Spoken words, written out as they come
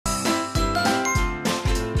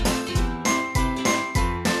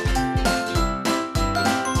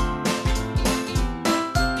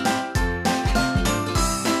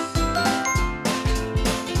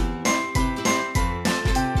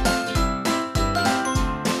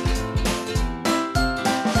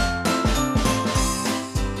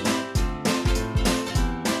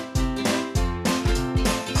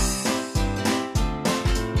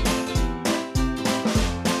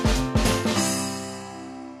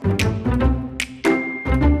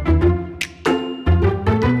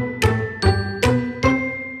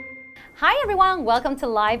Hi everyone, welcome to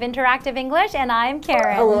Live Interactive English, and I'm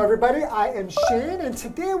Karen. Hello everybody, I am Shane, and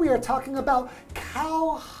today we are talking about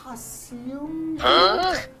Kaohsiung.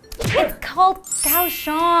 It's called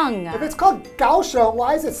Kaohsiung. If it's called Kaohsiung,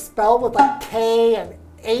 why is it spelled with like K and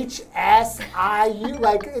H-S-I-U?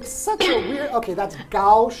 Like, it's such a weird... Okay, that's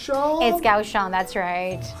Kaohsiung. It's Kaohsiung, that's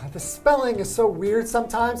right. The spelling is so weird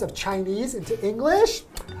sometimes of Chinese into English.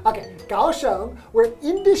 Okay, Kaohsiung, where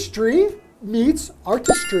industry meets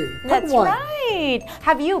artistry. That's right.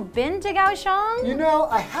 Have you been to Kaohsiung? You know,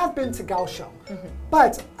 I have been to Kaohsiung,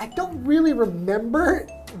 but I don't really remember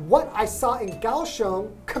what I saw in Kaohsiung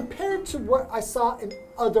compared to what I saw in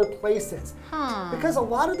other places. Because a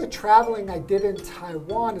lot of the traveling I did in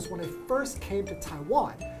Taiwan is when I first came to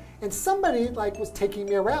Taiwan. And somebody was taking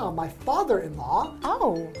me around, my father-in-law,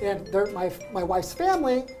 and my wife's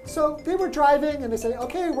family. So they were driving and they said,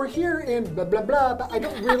 okay, we're here in blah, blah, blah, but I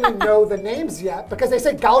don't really know the names yet because they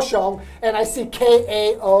say Kaohsiung and I see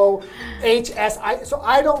K-A-O-H-S-I, so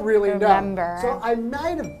I don't really know. So I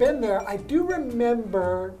might have been there. I do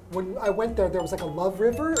remember when I went there, there was like a love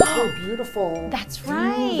river. It was really beautiful. That's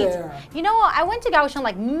right. There. You know, I went to Kaohsiung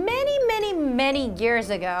like many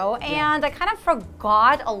years ago, and I kind of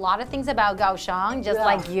forgot a lot of things about Kaohsiung, just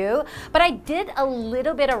like you. But I did a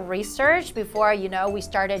little bit of research before, you know, we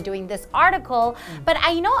started doing this article. But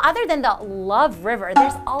I know other than the Love River,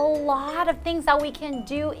 there's a lot of things that we can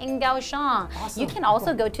do in Kaohsiung. You can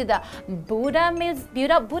also go to the Buddha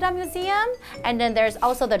Museum, and then there's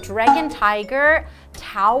also the Dragon Tiger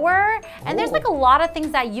Tower, and there's like a lot of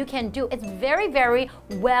things that you can do. It's very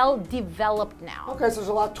well developed now. Okay, so there's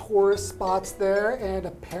a lot of tourist spots there, and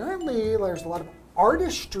apparently there's a lot of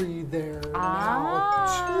artistry there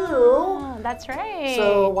now too. That's right.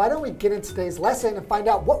 So why don't we get into today's lesson and find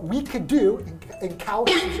out what we could do in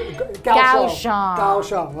Kaohsiung.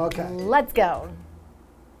 Kaohsiung, okay. Let's go.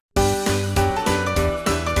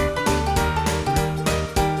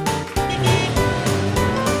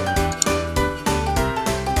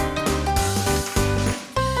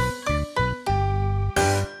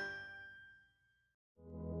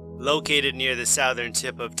 Located near the southern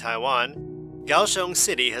tip of Taiwan, Kaohsiung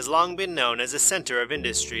City has long been known as a center of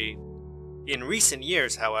industry. In recent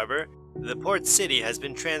years, however, the port city has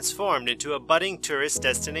been transformed into a budding tourist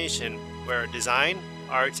destination where design,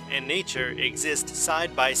 art, and nature exist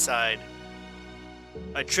side by side.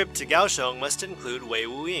 A trip to Kaohsiung must include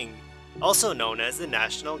Liveaabc, also known as the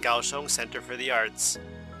National Kaohsiung Center for the Arts.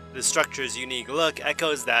 The structure's unique look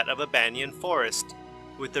echoes that of a banyan forest,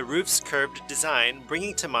 with the roof's curved design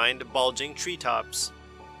bringing to mind bulging treetops.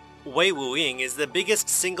 Liveaabc is the biggest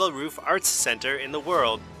single-roof arts center in the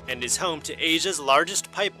world and is home to Asia's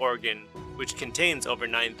largest pipe organ, which contains over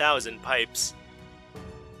 9,000 pipes.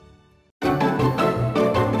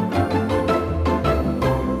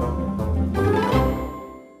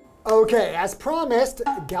 Okay, as promised,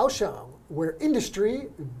 Kaohsiung, where industry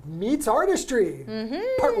meets artistry.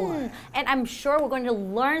 Part 1. And I'm sure we're going to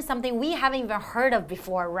learn something we haven't even heard of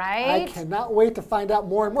before, right? I cannot wait to find out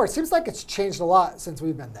more and more. It seems like it's changed a lot since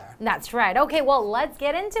we've been there. That's right. Okay, well, let's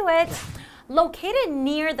get into it. Located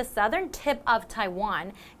near the southern tip of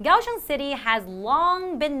Taiwan, Kaohsiung City has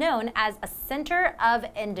long been known as a center of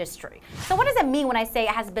industry. So what does it mean when I say it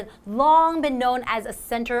has long been known as a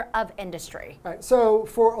center of industry? Right, so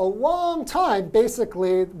for a long time,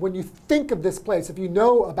 basically, when you think of this place, if you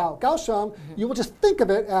know about Kaohsiung, you will just think of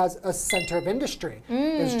it as a center of industry.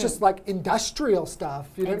 It's just like industrial stuff.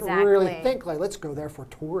 You didn't really think like, let's go there for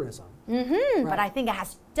tourism. Right. But I think it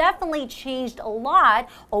has definitely changed a lot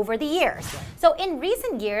over the years. So in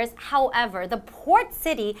recent years, however, the port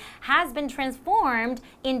city has been transformed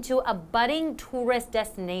into a budding tourist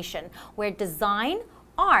destination where design,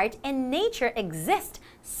 art, and nature exist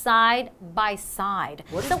side by side.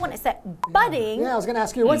 So when I said budding, I was going to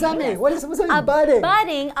ask you, what does that mean? What's that mean,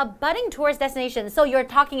 budding? A budding tourist destination. So you're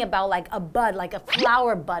talking about like a bud, like a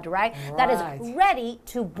flower bud, right? That is ready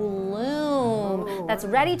to bloom. That's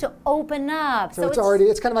ready to open up. So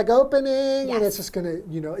it's kind of like opening, and it's just going to,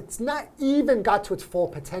 you know, it's not even got to its full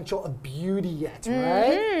potential of beauty yet,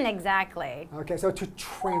 right? Exactly. Okay, so to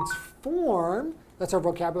transform, that's our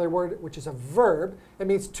vocabulary word, which is a verb. It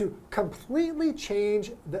means to completely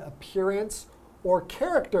change the appearance or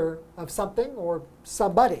character of something or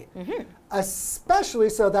somebody, especially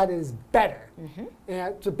so that it is better.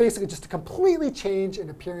 And so basically just to completely change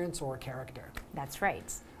an appearance or character. That's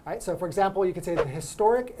right. All right, so for example, you could say the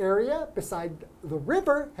historic area beside the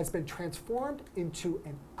river has been transformed into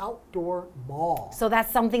an outdoor mall. So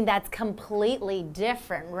that's something that's completely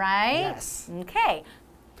different, right? Yes. Okay.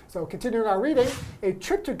 So continuing our reading, a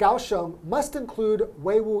trip to Kaohsiung must include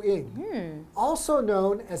Liveaabc, also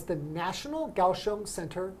known as the National Kaohsiung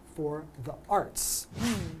Center for the Arts.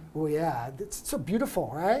 Oh yeah, it's so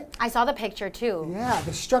beautiful, right? I saw the picture too. Yeah,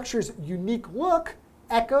 the structure's unique look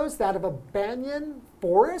echoes that of a banyan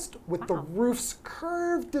forest with the roof's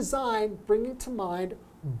curved design bringing to mind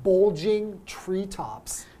bulging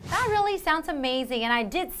treetops. That really sounds amazing, and I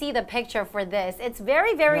did see the picture for this. It's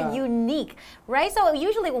very, very unique, right? So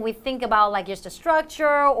usually when we think about like just a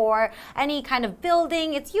structure or any kind of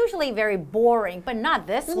building, it's usually very boring, but not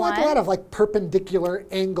this one. Like a lot of like perpendicular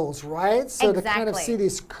angles, right? So to kind of see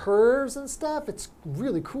these curves and stuff, it's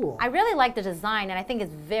really cool. I really like the design, and I think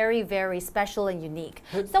it's very, very special and unique.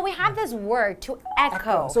 So we have this word to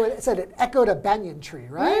echo. So it said it echoed a banyan tree,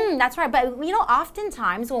 right? That's right, but you know,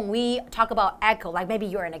 oftentimes when we talk about echo, like maybe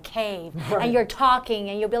you're in a cave and you're talking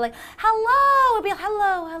and you'll be like, hello, it'll be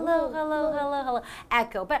hello, hello, hello, hello, hello,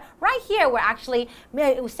 echo. But right here, we're actually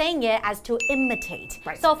saying it as to imitate.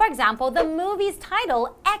 So for example, the movie's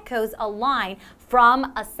title echoes a line from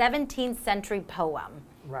a 17th century poem.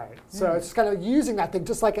 Right. So it's kind of using that thing,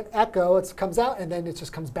 just like an echo, it comes out and then it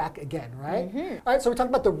just comes back again, right? All right, so we're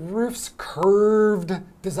talking about the roof's curved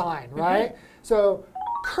design, right? So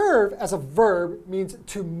curve as a verb means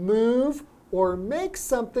to move or make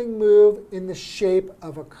something move in the shape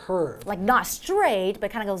of a curve. Like not straight,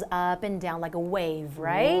 but kind of goes up and down like a wave,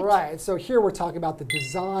 right? Right. So here we're talking about the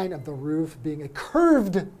design of the roof being a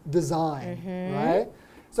curved design, right?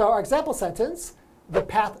 So our example sentence, the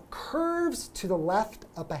path curves to the left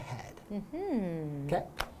up ahead. Okay.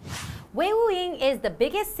 Liveaabc is the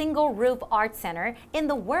biggest single-roof art center in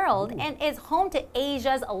the world and is home to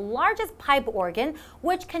Asia's largest pipe organ,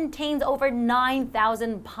 which contains over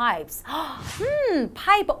 9,000 pipes.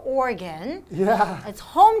 Pipe organ. Yeah. It's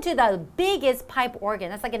home to the biggest pipe organ.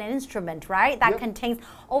 That's like an instrument, right? That contains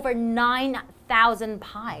over 9,000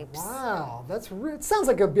 pipes. Wow, it sounds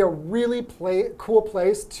like it'd be a really cool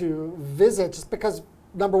place to visit, just because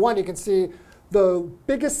number one, you can see the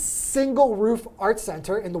biggest single roof art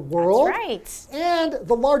center in the world. That's right. And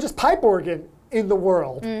the largest pipe organ in the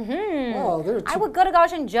world. Oh, I would go to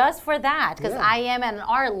Kaohsiung just for that, because I am an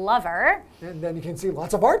art lover. And then you can see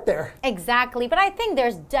lots of art there. Exactly, but I think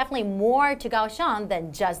there's definitely more to Kaohsiung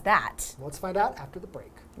than just that. Let's find out after the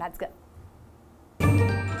break. That's good.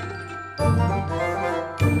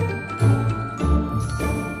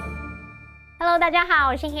 Hello， 大家好，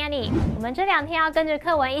我是 Hanny。我们这2天要跟着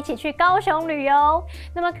课文一起去高雄旅游。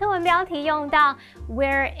那么课文标题用到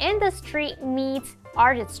Where Industry Meets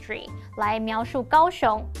Artistry 来描述高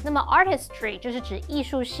雄。那么 Artistry 就是指艺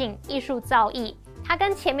术性、艺术造诣。它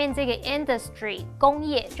跟前面这个 industry 工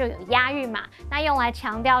业就有押韵嘛，那用来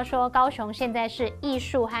强调说高雄现在是艺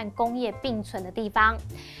术和工业并存的地方。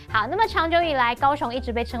好，那么长久以来，高雄一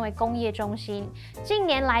直被称为工业中心。近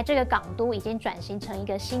年来，这个港都已经转型成一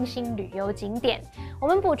个新兴旅游景点。我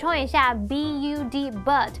们补充一下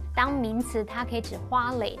 ，bud 当名词它可以指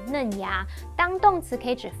花蕾、嫩芽；当动词可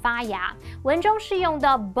以指发芽。文中是用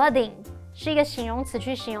到 budding。是一个形容词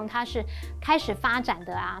去形容它是开始发展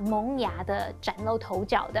的啊，萌芽的，崭露头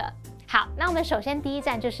角的。好，那我们首先第一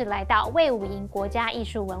站就是来到Liveaabc国家艺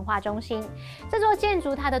术文化中心。这座建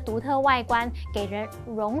筑它的独特外观给人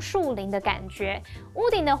榕树林的感觉，屋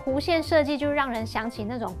顶的弧线设计就让人想起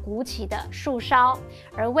那种鼓起的树梢。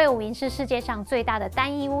而Liveaabc是世界上最大的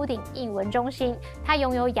单一屋顶艺文中心，它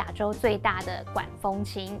拥有亚洲最大的管风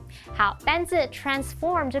琴。好，单字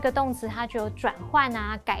transform 这个动词它就有转换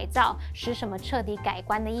啊、改造、使什么彻底改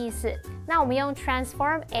观的意思。那我们用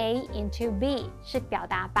transform A into B 是表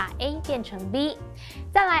达把 A 变成 B。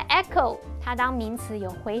再来 echo， 它当名词有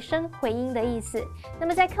回声、回音的意思。那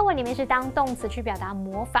么在课文里面是当动词去表达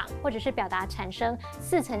模仿，或者是表达产生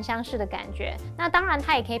似曾相识的感觉。那当然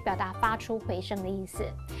它也可以表达发出回声的意思。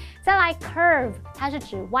再来 curve， 它是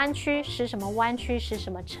指弯曲，使什么弯曲，使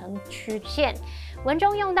什么成曲线。文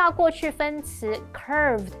中用到过去分词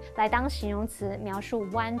curved 来当形容词，描述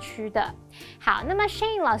弯曲的。好，那么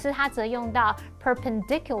Shane 老师他则用到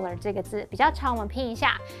perpendicular 这个字，比较长，我们拼一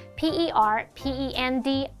下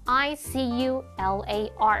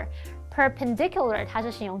perpendicular。perpendicular 它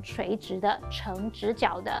是形容垂直的、呈直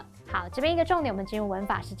角的。好，这边一个重点，我们进入文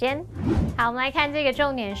法时间。好，我们来看这个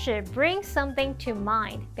重点是 bring something to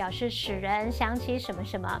mind， 表示使人想起什么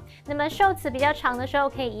什么。那么受词比较长的时候，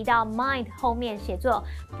可以移到 mind 后面写作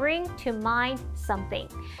bring to mind something。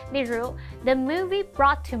例如 The movie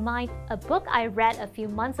brought to mind a book I read a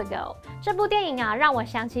few months ago。这部电影啊，让我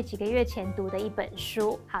想起几个月前读的一本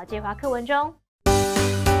书。好，接回到课文中。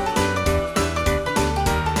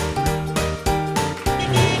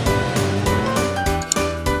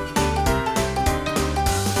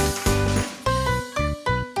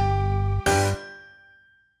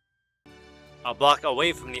A block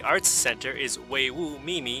away from the Arts Center is Weiwu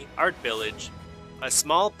Mimi Art Village, a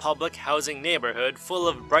small public housing neighborhood full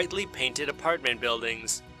of brightly painted apartment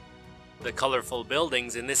buildings. The colorful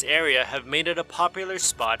buildings in this area have made it a popular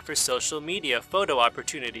spot for social media photo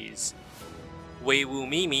opportunities. Weiwu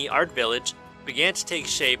Mimi Art Village began to take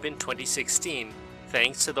shape in 2016,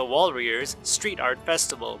 thanks to the Warriors Street Art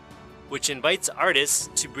Festival, which invites artists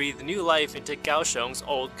to breathe new life into Kaohsiung's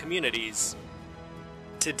old communities.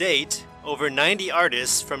 To date, over 90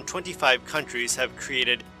 artists from 25 countries have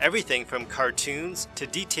created everything from cartoons to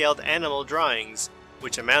detailed animal drawings,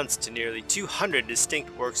 which amounts to nearly 200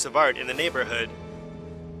 distinct works of art in the neighborhood.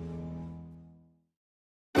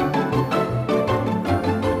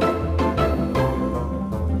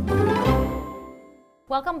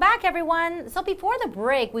 Welcome back, everyone. So before the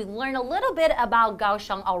break, we learned a little bit about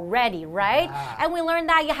Kaohsiung already, right? Yeah. And we learned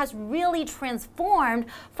that it has really transformed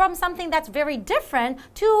from something that's very different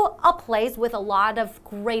to a place with a lot of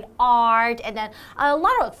great art and then a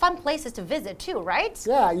lot of fun places to visit too, right?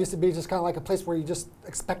 Yeah, it used to be just kind of like a place where you just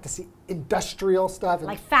expect to see industrial stuff. And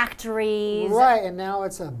Like factories. right, and now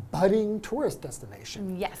it's a budding tourist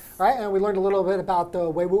destination. Yes. Right, and we learned a little bit about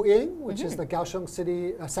the Weiwu Ing, which is the Kaohsiung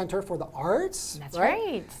City Center for the Arts. That's right.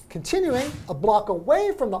 Continuing, a block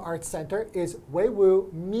away from the Arts Center is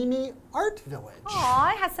Weiwu Mimi Art Village.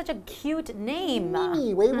 Aw, it has such a cute name.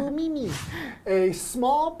 Mimi, Weiwu Mimi. A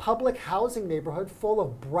small public housing neighborhood full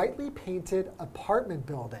of brightly painted apartment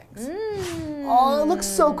buildings. Oh, it looks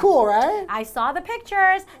so cool, right? I saw the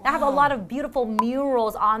pictures. They have a lot of beautiful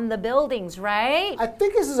murals on the buildings, right? I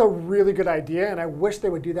think this is a really good idea, and I wish they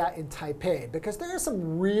would do that in Taipei, because there are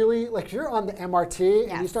some really, like if you're on the MRT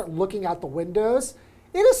and you start looking out the windows,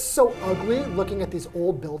 it is so ugly looking at these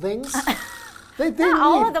old buildings. Not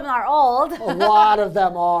all of them are old. A lot of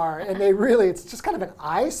them are, and they really, it's just kind of an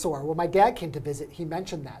eyesore. When my dad came to visit, he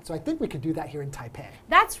mentioned that. So I think we could do that here in Taipei.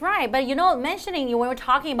 That's right, but you know, mentioning when we're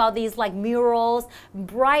talking about these like murals,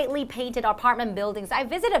 brightly painted apartment buildings, I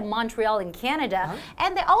visited Montreal in Canada,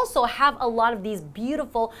 and they also have a lot of these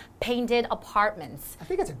beautiful painted apartments. I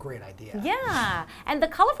think it's a great idea. Yeah, and the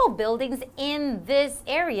colorful buildings in this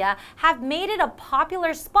area have made it a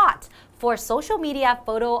popular spot for social media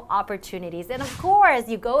photo opportunities. And of course,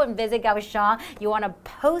 you go and visit Kaohsiung, you want to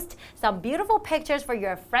post some beautiful pictures for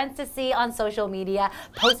your friends to see on social media,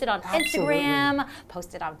 post it on Instagram,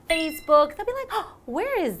 post it on Facebook. They'll be like, oh,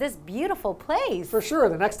 where is this beautiful place? For sure,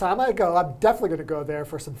 the next time I go, I'm definitely going to go there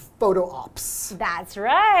for some photo ops. That's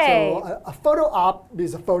right. So a photo op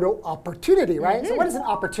is a photo opportunity, right? So what is an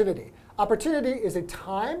opportunity? Opportunity is a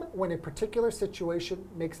time when a particular situation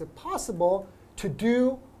makes it possible to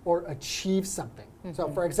do or achieve something. So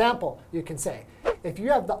for example, you can say, if you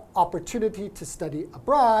have the opportunity to study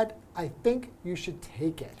abroad, I think you should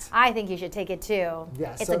take it. I think you should take it too.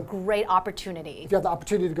 Yeah, it's so a great opportunity. If you have the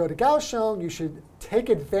opportunity to go to Kaohsiung, you should take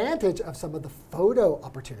advantage of some of the photo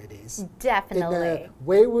opportunities. Definitely. In the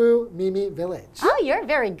Weiwu Mimi Village. Oh, you're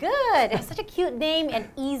very good. It's such a cute name and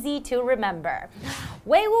easy to remember.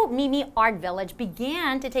 Weiwu Mimi Art Village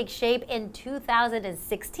began to take shape in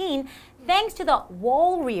 2016 thanks to the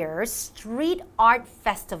Warriors Street Art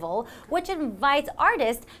Festival, which invites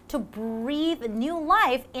artists to breathe new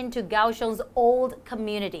life into Kaohsiung's old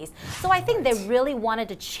communities. So I think they really wanted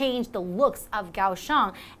to change the looks of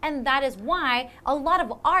Kaohsiung, and that is why a lot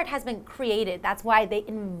of art has been created. That's why they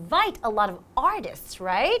invite a lot of artists,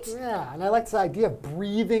 right? Yeah, and I like this idea of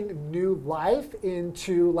breathing new life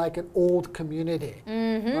into like an old community,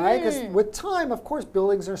 right? Because with time, of course,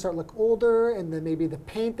 buildings are going to start to look older, and then maybe the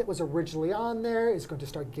paint that was originally on there is going to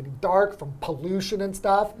start getting dark from pollution and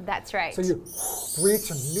stuff. That's right. So you breathe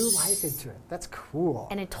some new life into it. That's cool.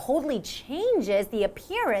 And it totally changes the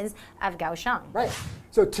appearance of Kaohsiung. Right.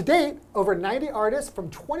 So to date, over 90 artists from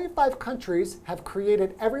 25 countries have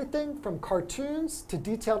created everything from cartoons to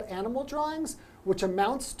detailed animal drawings, which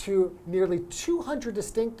amounts to nearly 200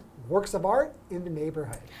 distinct works of art in the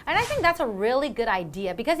neighborhood. And I think that's a really good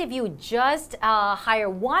idea, because if you just hire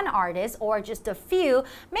one artist or just a few,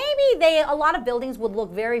 maybe a lot of buildings would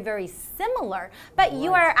look very, very similar. But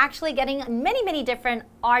you are actually getting many, many different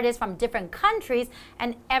artists from different countries,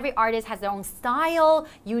 and every artist has their own style,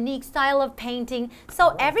 unique style of painting.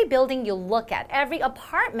 So every building you look at, every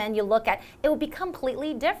apartment you look at, it will be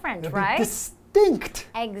completely different, right? Distinct.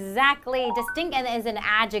 Exactly. Distinct is an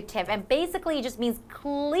adjective, and basically it just means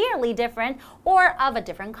clearly different or of a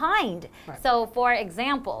different kind. Right. So for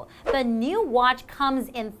example, the new watch comes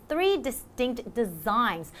in 3 distinct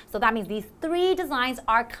designs. So that means these 3 designs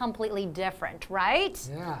are completely different, right?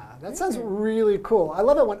 Yeah, that sounds really cool. I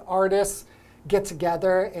love it when artists get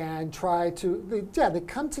together and try to, they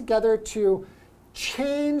come together to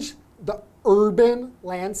change the urban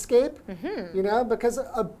landscape, you know, because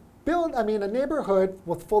a neighborhood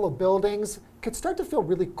full of buildings could start to feel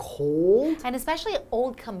really cold. And especially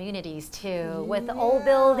old communities too, with old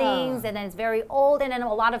buildings, and then it's very old, and then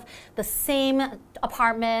a lot of the same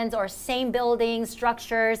apartments or same buildings,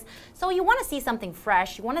 structures. So you want to see something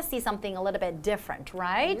fresh. You want to see something a little bit different,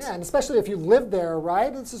 right? Yeah, and especially if you live there,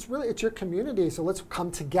 right? It's your community. So let's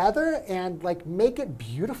come together and like make it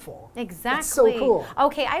beautiful. Exactly. It's so cool.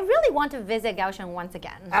 Okay, I really want to visit Kaohsiung once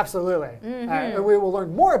again. Absolutely. And we will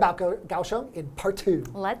learn more about Kaohsiung in part 2.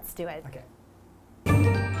 Let's do it. Okay.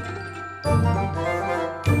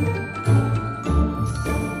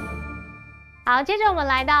 好，接着我们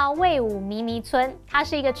来到卫武咪咪村，它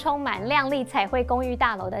是一个充满亮丽彩绘公寓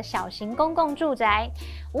大楼的小型公共住宅。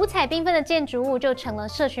五彩缤纷的建筑物就成了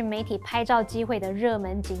社群媒体拍照机会的热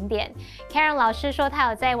门景点。Karen 老师说，他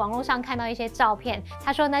有在网络上看到一些照片，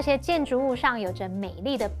他说那些建筑物上有着美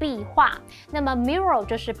丽的壁画。那么 mural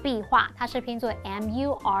就是壁画，它是拼作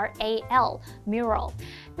M-U-R-A-L mural。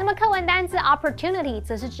那么课文单字 opportunity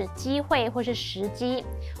则是指机会或是时机。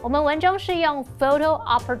我们文中是用 photo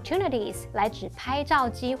opportunities 来指拍照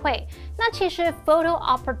机会。那其实 photo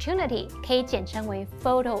opportunity 可以简称为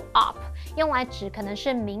photo op， 用来指可能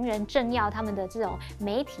是名人政要他们的这种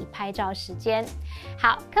媒体拍照时间。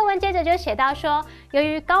好，课文接着就写到说，由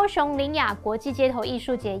于高雄林雅国际街头艺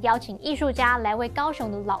术节邀请艺术家来为高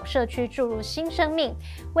雄的老社区注入新生命，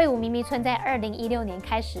卫武咪咪村在2016年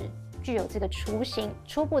开始具有这个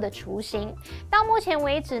初步的雏形。到目前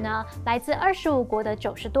为止呢，来自25国的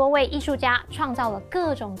90多位艺术家创造了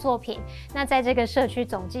各种作品。那在这个社区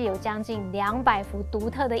总计有将近200幅独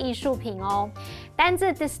特的艺术品哦。单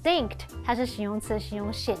字 distinct 它是形容词，形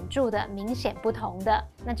容显著的、明显不同的。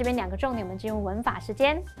那这边2个重点，我们进入文法时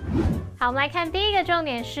间。好，我们来看第一个重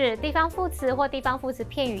点是地方副词或地方副词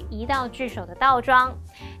片语移到句首的倒装。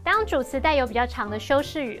当主词带有比较长的修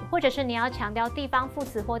饰语，或者是你要强调地方副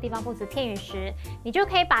词或地方副词片语时，你就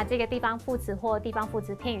可以把这个地方副词或地方副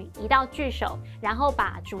词片语移到句首，然后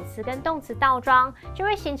把主词跟动词倒装，就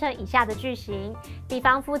会形成以下的句型：地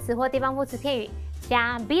方副词或地方副词片语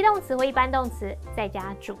加 be 动词或一般动词，再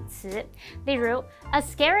加主词。例如 ，A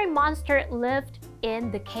scary monster lived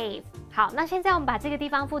in the cave。好，那现在我们把这个地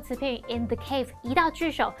方副词片语 in the cave 移到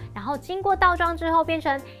句首，然后经过倒装之后变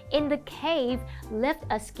成 In the cave lived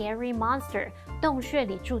a scary monster。洞穴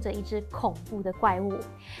里住着一只恐怖的怪物。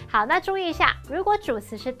好，那注意一下，如果主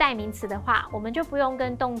词是代名词的话，我们就不用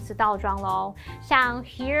跟动词倒装喽。像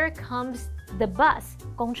Here comes the bus，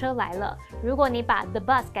 公车来了。如果你把 the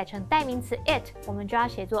bus 改成代名词 it， 我们就要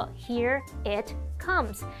写作 Here it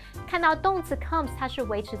comes。看到动词 comes， 它是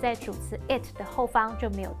维持在主词 it 的后方，就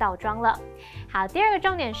没有倒装了。好，第二个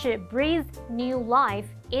重点是 breathe new life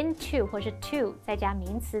into 或是 to 再加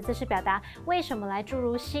名词，这是表达为什么来注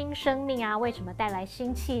入新生命啊，为什么带来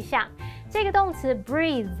新气象。这个动词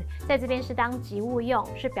breathe 在这边是当及物用，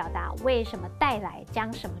是表达为什么带来，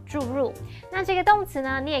将什么注入。那这个动词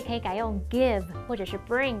呢，你也可以改用 give 或者是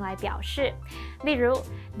bring 来表示。例如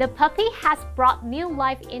The puppy has brought new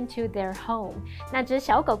life into their home。那只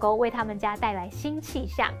小狗狗为他们家带来新气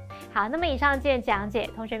象。好，那么以上这讲解，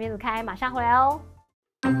同学别走开，马上回来哦。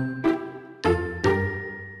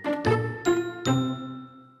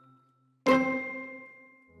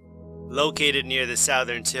Located near the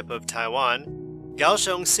southern tip of Taiwan,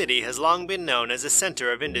 Kaohsiung City has long been known as a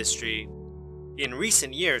center of industry. In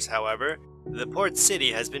recent years, however, the port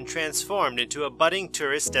city has been transformed into a budding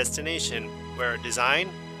tourist destination where design,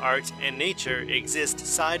 art, and nature exist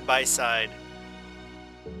side by side.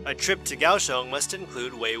 A trip to Kaohsiung must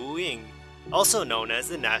include Liveaabc, also known as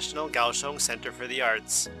the National Kaohsiung Center for the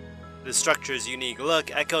Arts. The structure's unique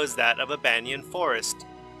look echoes that of a banyan forest,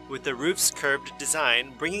 with the roof's curved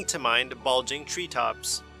design bringing to mind bulging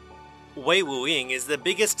treetops. Liveaabc is the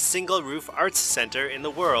biggest single-roof arts center in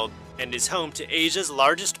the world and is home to Asia's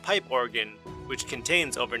largest pipe organ, which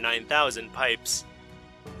contains over 9,000 pipes.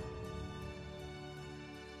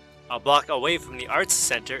 A block away from the arts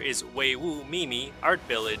center is Liveaabc Art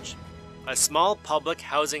Village, a small public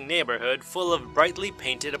housing neighborhood full of brightly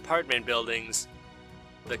painted apartment buildings.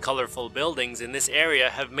 The colorful buildings in this area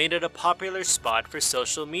have made it a popular spot for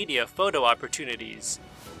social media photo opportunities.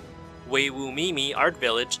 Liveaabc Art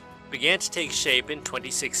Village began to take shape in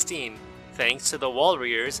 2016, thanks to the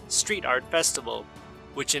Walriers Street Art Festival,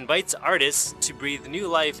 which invites artists to breathe new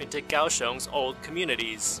life into Kaohsiung's old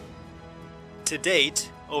communities. To date,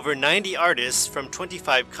 over 90 artists from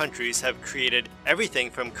 25 countries have created everything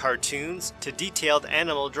from cartoons to detailed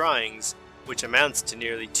animal drawings, which amounts to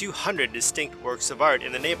nearly 200 distinct works of art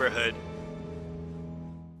in the neighborhood.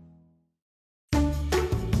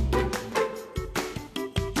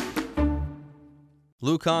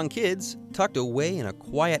 Lukang Kids, tucked away in a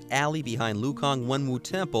quiet alley behind Lukang Wenwu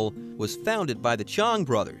Temple, was founded by the Chang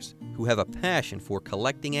brothers, who have a passion for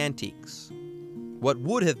collecting antiques. What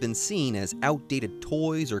would have been seen as outdated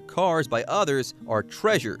toys or cars by others are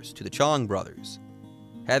treasures to the Chang brothers.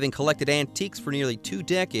 Having collected antiques for nearly 2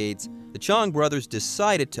 decades, the Chang brothers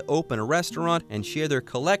decided to open a restaurant and share their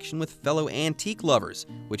collection with fellow antique lovers,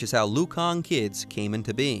 which is how Lukang Kids came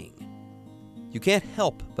into being. You can't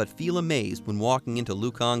help but feel amazed when walking into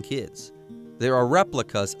Lukang Kids. There are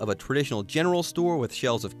replicas of a traditional general store with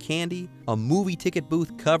shelves of candy, a movie ticket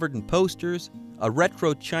booth covered in posters, a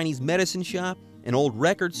retro Chinese medicine shop, an old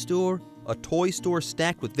record store, a toy store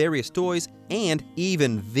stacked with various toys, and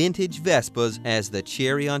even vintage Vespas as the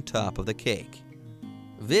cherry on top of the cake.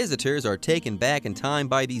 Visitors are taken back in time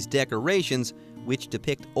by these decorations, which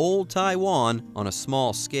depict old Taiwan on a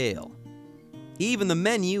small scale. Even the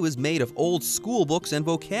menu is made of old school books and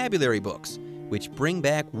vocabulary books, which bring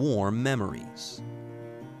back warm memories.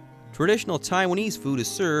 Traditional Taiwanese food is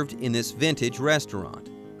served in this vintage restaurant.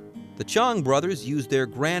 The Chang brothers used their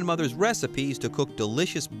grandmother's recipes to cook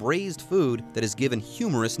delicious braised food that is given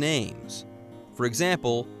humorous names. For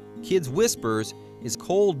example, Kids Whispers is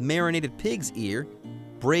cold marinated pig's ear,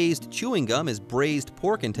 braised chewing gum is braised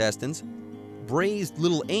pork intestines, braised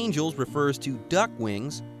little angels refers to duck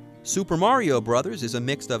wings, Super Mario Brothers is a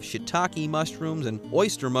mix of shiitake mushrooms and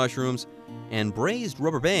oyster mushrooms, and braised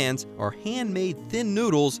rubber bands are handmade thin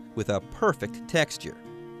noodles with a perfect texture.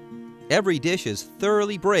 Every dish is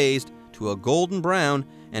thoroughly braised to a golden brown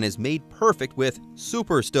and is made perfect with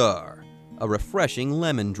Superstar, a refreshing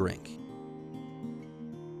lemon drink.